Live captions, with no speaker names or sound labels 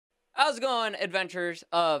How's it going, adventures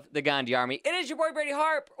of the Gandhi Army? It is your boy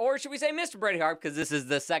Brattyharp, or should we say Mr. Brattyharp, because this is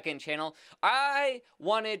the second channel. I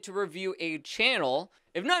wanted to review a channel.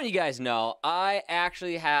 If none of you guys know, I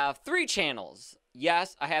actually have 3 channels.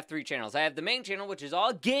 Yes, I have 3 channels. I have the main channel, which is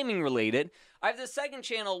all gaming related. I have the second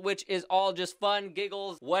channel, which is all just fun,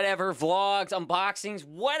 giggles, whatever, vlogs, unboxings,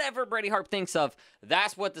 whatever Brattyharp thinks of.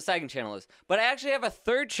 That's what the second channel is. But I actually have a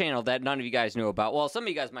third channel that none of you guys know about. Well, some of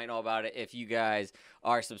you guys might know about it if you guys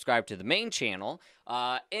are subscribed to the main channel.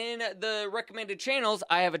 In the recommended channels,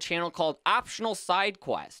 I have a channel called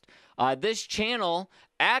OptionalSideQuest. This channel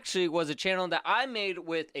actually was a channel that I made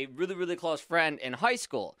with a really, really close friend in high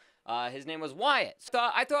school. His name was Wyatt. So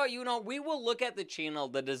I thought, you know, we will look at the channel,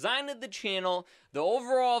 the design of the channel, the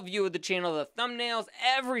overall view of the channel, the thumbnails,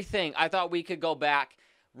 everything. I thought we could go back,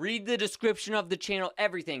 read the description of the channel,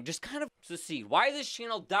 everything. Just kind of to see why this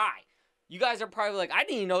channel died. You guys are probably like, I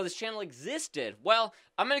didn't even know this channel existed. Well,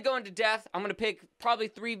 I'm going to go into depth. I'm going to pick probably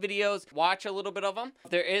 3 videos, watch a little bit of them.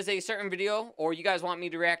 If there is a certain video, or you guys want me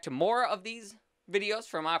to react to more of these videos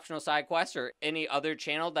from OptionalSideQuest or any other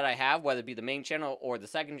channel that I have, whether it be the main channel or the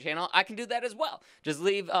second channel, I can do that as well. Just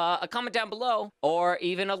leave a comment down below or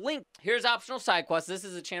even a link. Here's OptionalSideQuest. This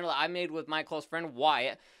is a channel that I made with my close friend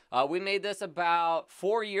Wyatt. We made this about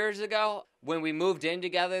 4 years ago when we moved in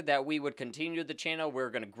together, that we would continue the channel. We're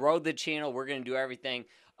going to grow the channel. We're going to do everything.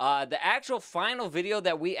 The actual final video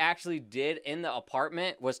that we actually did in the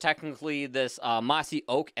apartment was technically this Mossy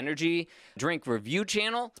Oak energy drink review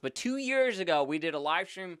channel. But 2 years ago, we did a live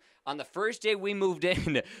stream on the first day we moved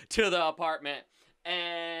in to the apartment.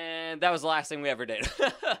 And that was the last thing we ever did.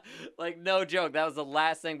 Like, no joke, that was the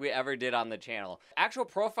last thing we ever did on the channel. Actual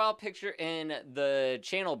profile picture in the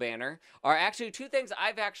channel banner are actually 2 things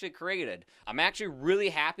I've actually created. I'm actually really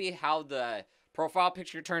happy how the profile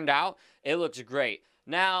picture turned out. It looks great.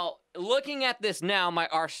 Now, looking at this now, my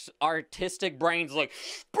artistic brain's like,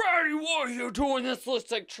 Bratty, why are you doing this?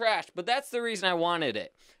 Looks like trash. But that's the reason I wanted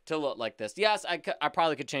it to look like this. Yes, I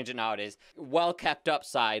probably could change it nowadays. Well kept up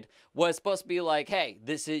side was supposed to be like, hey,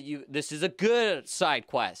 this is a good side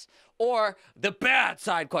quest, or the bad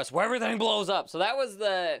side quest where everything blows up. So that was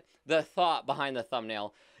the thought behind the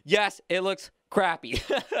thumbnail. Yes, it looks crappy.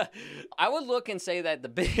 I would look and say that the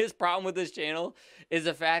biggest problem with this channel is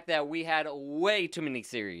the fact that we had way too many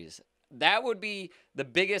series. That would be the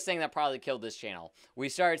biggest thing that probably killed this channel. We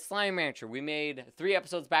started Slime Rancher. We made 3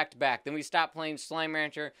 episodes back to back. Then we stopped playing Slime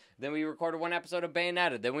Rancher. Then we recorded 1 episode of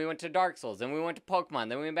Bayonetta. Then we went to Dark Souls. Then we went to Pokemon.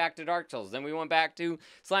 Then we went back to Dark Souls. Then we went back to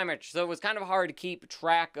Slime Rancher. So it was kind of hard to keep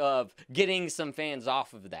track of getting some fans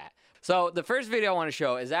off of that. So the first video I want to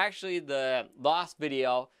show is actually the lost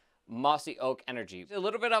video, Mossy Oak Energy. A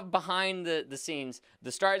little bit of behind the scenes.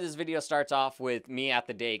 The start of this video starts off with me at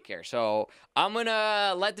the daycare. So I'm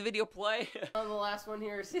gonna let the video play. On the last one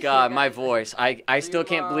here. God, my voice. I still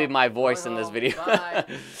can't believe my voice in this video.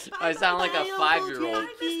 I sound like a 5-year-old.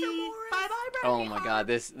 Oh my God,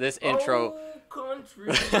 this intro.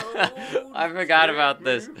 I forgot about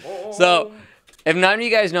this. So, if none of you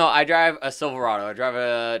guys know, I drive a Silverado. I drive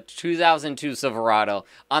a 2002 Silverado.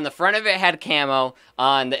 On the front of it had camo.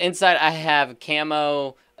 On the inside, I have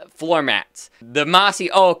camo floor mats. The Mossy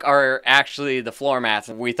Oak are actually the floor mats.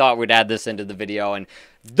 We thought we'd add this into the video, and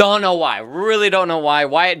don't know why. Really don't know why.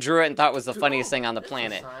 Wyatt drew it and thought it was the funniest thing on the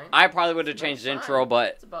planet. I probably would have changed the intro,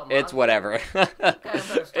 but it's whatever.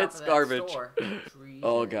 It's garbage.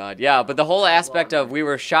 Oh God, yeah. But the whole aspect of we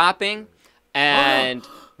were shopping, and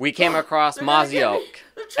we came across Mossy Oak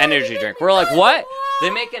energy drink. We're like, what? They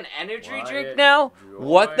make an energy drink now?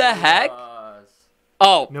 What the heck?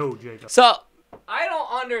 Oh, no, Jacob. So I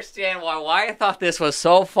don't understand why I thought this was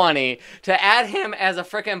so funny to add him as a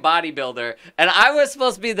freaking bodybuilder, and I was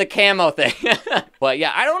supposed to be the camo thing. But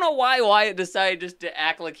yeah, I don't know why Wyatt decided just to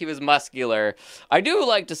act like he was muscular. I do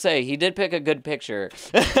like to say he did pick a good picture.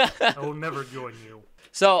 I will never join you.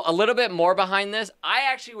 So, a little bit more behind this. I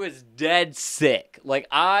actually was dead sick. Like,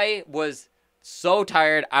 I was so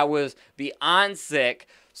tired. I was beyond sick.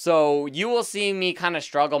 So, you will see me kind of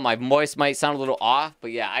struggle. My voice might sound a little off.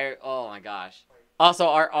 But yeah, oh my gosh. Also,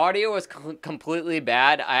 our audio was completely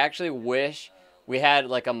bad. I actually wish we had,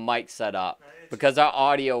 like, a mic set up, because our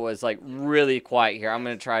audio was, like, really quiet here. I'm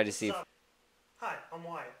going to try to see. Hi, I'm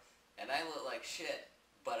Wyatt. And I look like shit,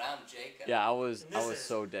 but I'm Jacob. Yeah, I was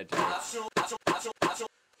so dead tired.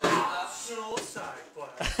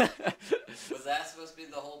 Was that supposed to be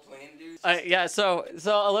the whole plan, dude? Yeah, so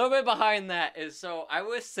a little bit behind that is, so I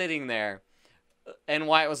was sitting there, and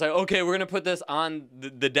Wyatt was like, okay, we're going to put this on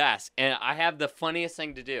the desk, and I have the funniest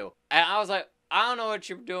thing to do. And I was like, I don't know what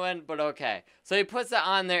you're doing, but okay. So he puts it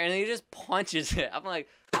on there, and he just punches it. I'm like,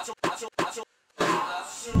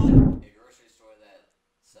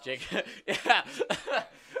 Jacob, yeah.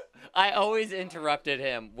 I always interrupted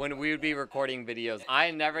him when we would be recording videos.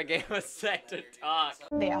 I never gave him a sec to talk.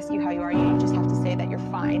 They ask you how you are, you just have to say that you're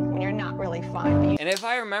fine when you're not really fine. And if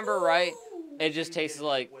I remember right, it just tastes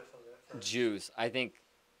like juice. I think.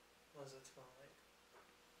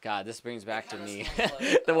 God, this brings back to me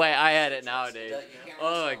the way I had it nowadays.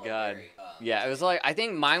 Oh my God. Yeah, it was like, I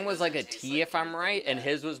think mine was like a tea if I'm right, and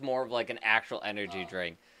his was more of like an actual energy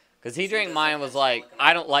drink. Because he drank mine was like,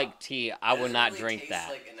 I don't like tea, I would not drink that.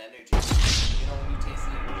 Like an energy drink. You know when you taste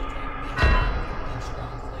the energy drink,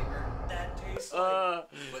 strong flavor? That tastes like,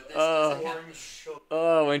 but this doesn't have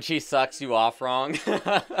Oh, when she sucks you off wrong.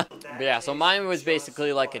 But yeah, so mine was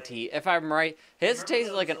basically like a tea. If I'm right, his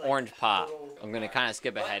tasted like an orange pop. I'm going to kind of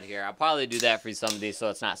skip ahead here. I'll probably do that for some of these so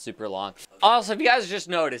it's not super long. Also, if you guys are just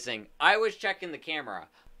noticing, I was checking the camera.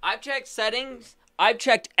 I've checked settings. I've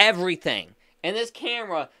checked everything. And this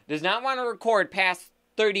camera does not want to record past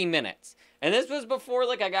 30 minutes. And this was before,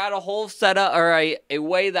 like, I got a whole setup or a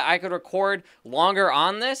way that I could record longer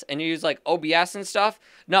on this and use, like, OBS and stuff.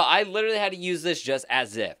 No, I literally had to use this just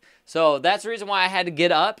as if. So that's the reason why I had to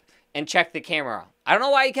get up and check the camera. I don't know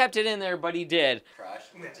why he kept it in there, but he did. crush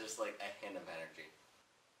with just like a hint of energy.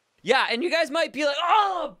 Yeah, and you guys might be like,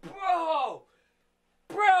 oh,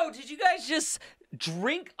 bro, did you guys just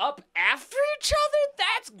drink up after each other?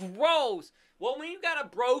 That's gross. Well, when you got a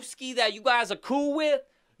broski that you guys are cool with,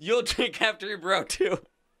 you'll drink after your bro, too.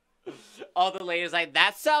 All the ladies like,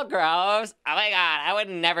 that's so gross. Oh, my God, I would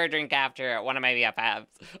never drink after one of my BFFs.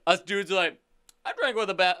 Us dudes are like, I drank with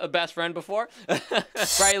a best friend before.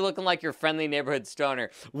 Probably looking like your friendly neighborhood stoner,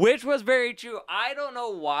 which was very true. I don't know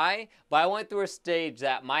why, but I went through a stage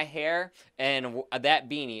that my hair and that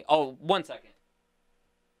beanie. Oh, 1 second.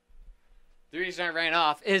 The reason I ran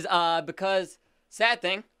off is because, sad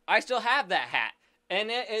thing, I still have that hat. And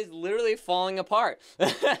it is literally falling apart.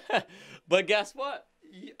 But guess what?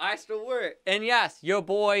 I still wear it. And yes, your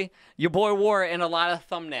boy wore it in a lot of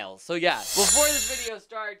thumbnails. So yeah, before this video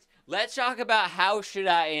starts, let's talk about how shit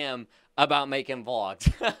I am about making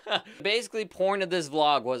vlogs. Basically, point of this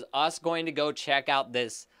vlog was us going to go check out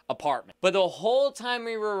this apartment. But the whole time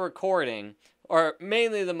we were recording, or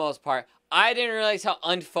mainly the most part, I didn't realize how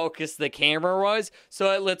unfocused the camera was,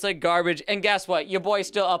 so it looks like garbage. And guess what? Your boy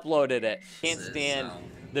still uploaded it. Can't stand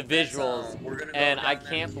the visuals, and I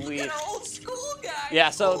can't believe. Old school guy.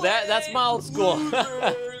 Yeah, so that's my old school. You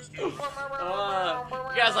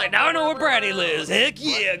guys like, now I know where Bratty lives. Heck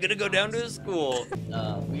yeah, gonna go down to his school.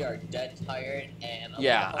 We are dead tired and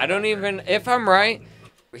Yeah, I don't even, if I'm right,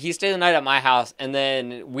 he stayed the night at my house, and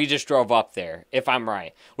then we just drove up there, if I'm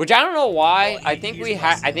right. Which I don't know why. I think we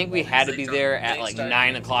had to be there at like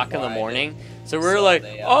 9 o'clock in the morning. So we were like,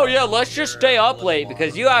 oh yeah, let's just stay up late,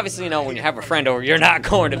 because you obviously know when you have a friend over, you're not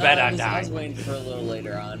going to bed on I was time. waiting for a little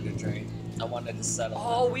later on to drink. I wanted to settle.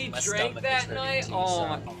 Oh, we drank that night? Oh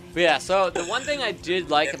my. But yeah, so the one thing I did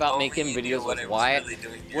like about making videos with Wyatt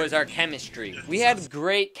was our chemistry. We had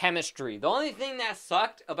great chemistry. The only thing that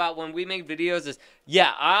sucked about when we make videos is,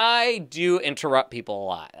 yeah, I do interrupt people a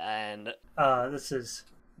lot. And This is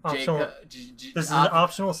optional. Jacob, This is an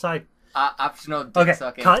optional side. optional dick Okay,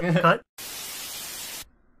 sucking. cut.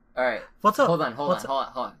 Alright. What's up? Hold on. What's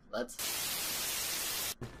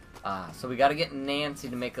Let's. So we gotta get Nancy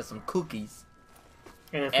to make us some cookies.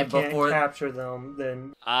 And if And we can't before- capture them,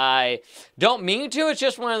 then I don't mean to. It's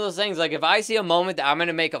just one of those things. Like, if I see a moment that I'm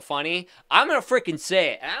gonna make it funny, I'm gonna freaking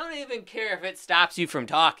say it. And I don't even care if it stops you from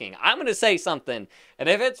talking. I'm gonna say something. And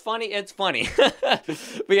if it's funny, it's funny. But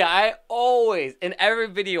yeah, I always, in every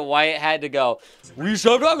video, Wyatt had to go, will you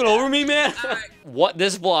stop talking over me, man? What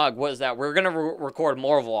this vlog was that we're gonna record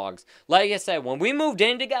more vlogs. Like I said, when we moved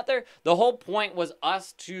in together, the whole point was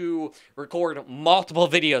us to record multiple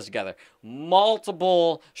videos together.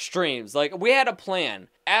 Multiple streams. Like, we had a plan.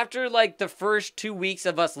 After like the first 2 weeks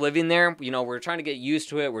of us living there, you know, we're trying to get used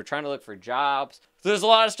to it. We're trying to look for jobs. So there's a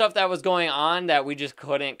lot of stuff that was going on that we just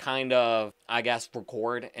couldn't kind of, I guess,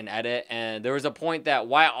 record and edit. And there was a point that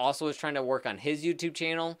Wyatt also was trying to work on his YouTube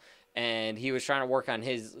channel, and he was trying to work on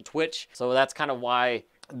his Twitch. So that's kind of why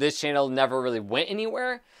this channel never really went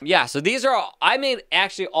anywhere. Yeah, so these are all, I made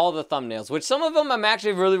actually all the thumbnails, which some of them I'm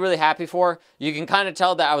actually really, really happy for. You can kind of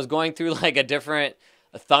tell that I was going through like a different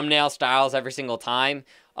thumbnail styles every single time.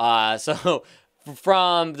 So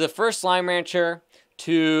from the first Slime Rancher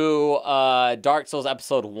to Dark Souls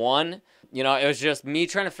episode 1, you know, it was just me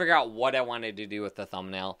trying to figure out what I wanted to do with the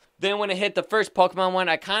thumbnail. Then when it hit the first Pokemon one,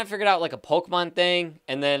 I kind of figured out like a Pokemon thing.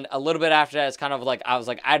 And then a little bit after that, it's kind of like, I was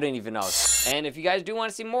like, I didn't even know. And if you guys do want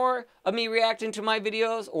to see more of me reacting to my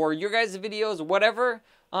videos or your guys' videos or whatever,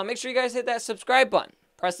 make sure you guys hit that subscribe button.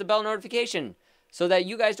 Press the bell notification. so that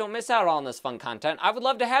you guys don't miss out on this fun content. I would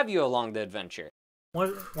love to have you along the adventure.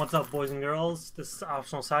 What's up, boys and girls? This is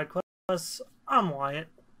Optional Side Quest. I'm Wyatt.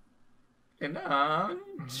 And I'm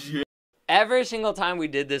Jay. Every single time we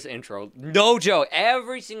did this intro, no joke,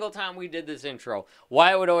 every single time we did this intro,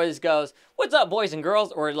 Wyatt would always goes, "What's up, boys and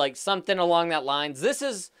girls?" or like something along that lines. This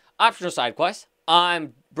is Optional Side Quest.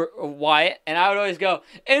 I'm Wyatt, and I would always go,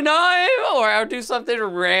 "And I'm," or I would do something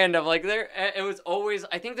random. Like it was always.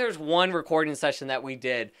 I think there's one recording session that we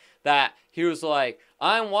did that he was like,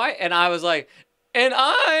 "I'm Wyatt," and I was like, "And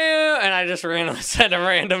I just randomly said a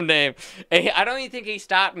random name. And I don't even think he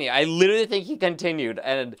stopped me. I literally think he continued.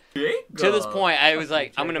 And to this point, I was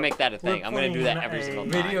like, I'm going to make that a thing. I'm going to do that every single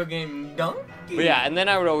time. Video game donkey. But yeah, and then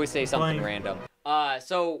I would always say something random.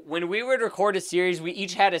 So when we would record a series, we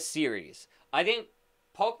each had a series. I think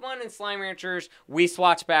Pokemon and Slime Ranchers, we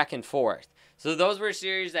swatched back and forth. So those were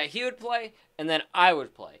series that he would play, and then I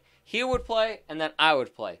would play. He would play, and then I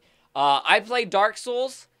would play. I played Dark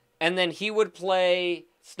Souls, and then he would play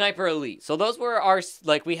Sniper Elite. So those were our,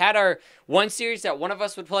 like, we had our one series that one of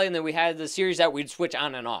us would play, and then we had the series that we'd switch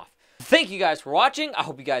on and off. Thank you guys for watching. I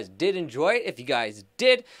hope you guys did enjoy it. If you guys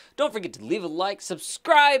did, don't forget to leave a like,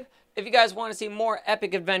 subscribe. If you guys want to see more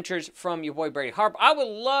epic adventures from your boy Brattyharp, I would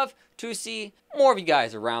love to see more of you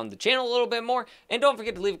guys around the channel a little bit more. And don't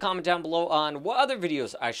forget to leave a comment down below on what other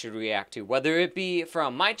videos I should react to, whether it be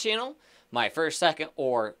from my channel, my first, second,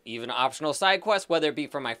 or even optional side quest, whether it be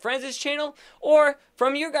from my friends' channel or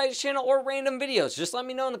from your guys' channel or random videos. Just let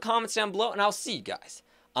me know in the comments down below, and I'll see you guys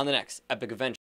on the next epic adventure.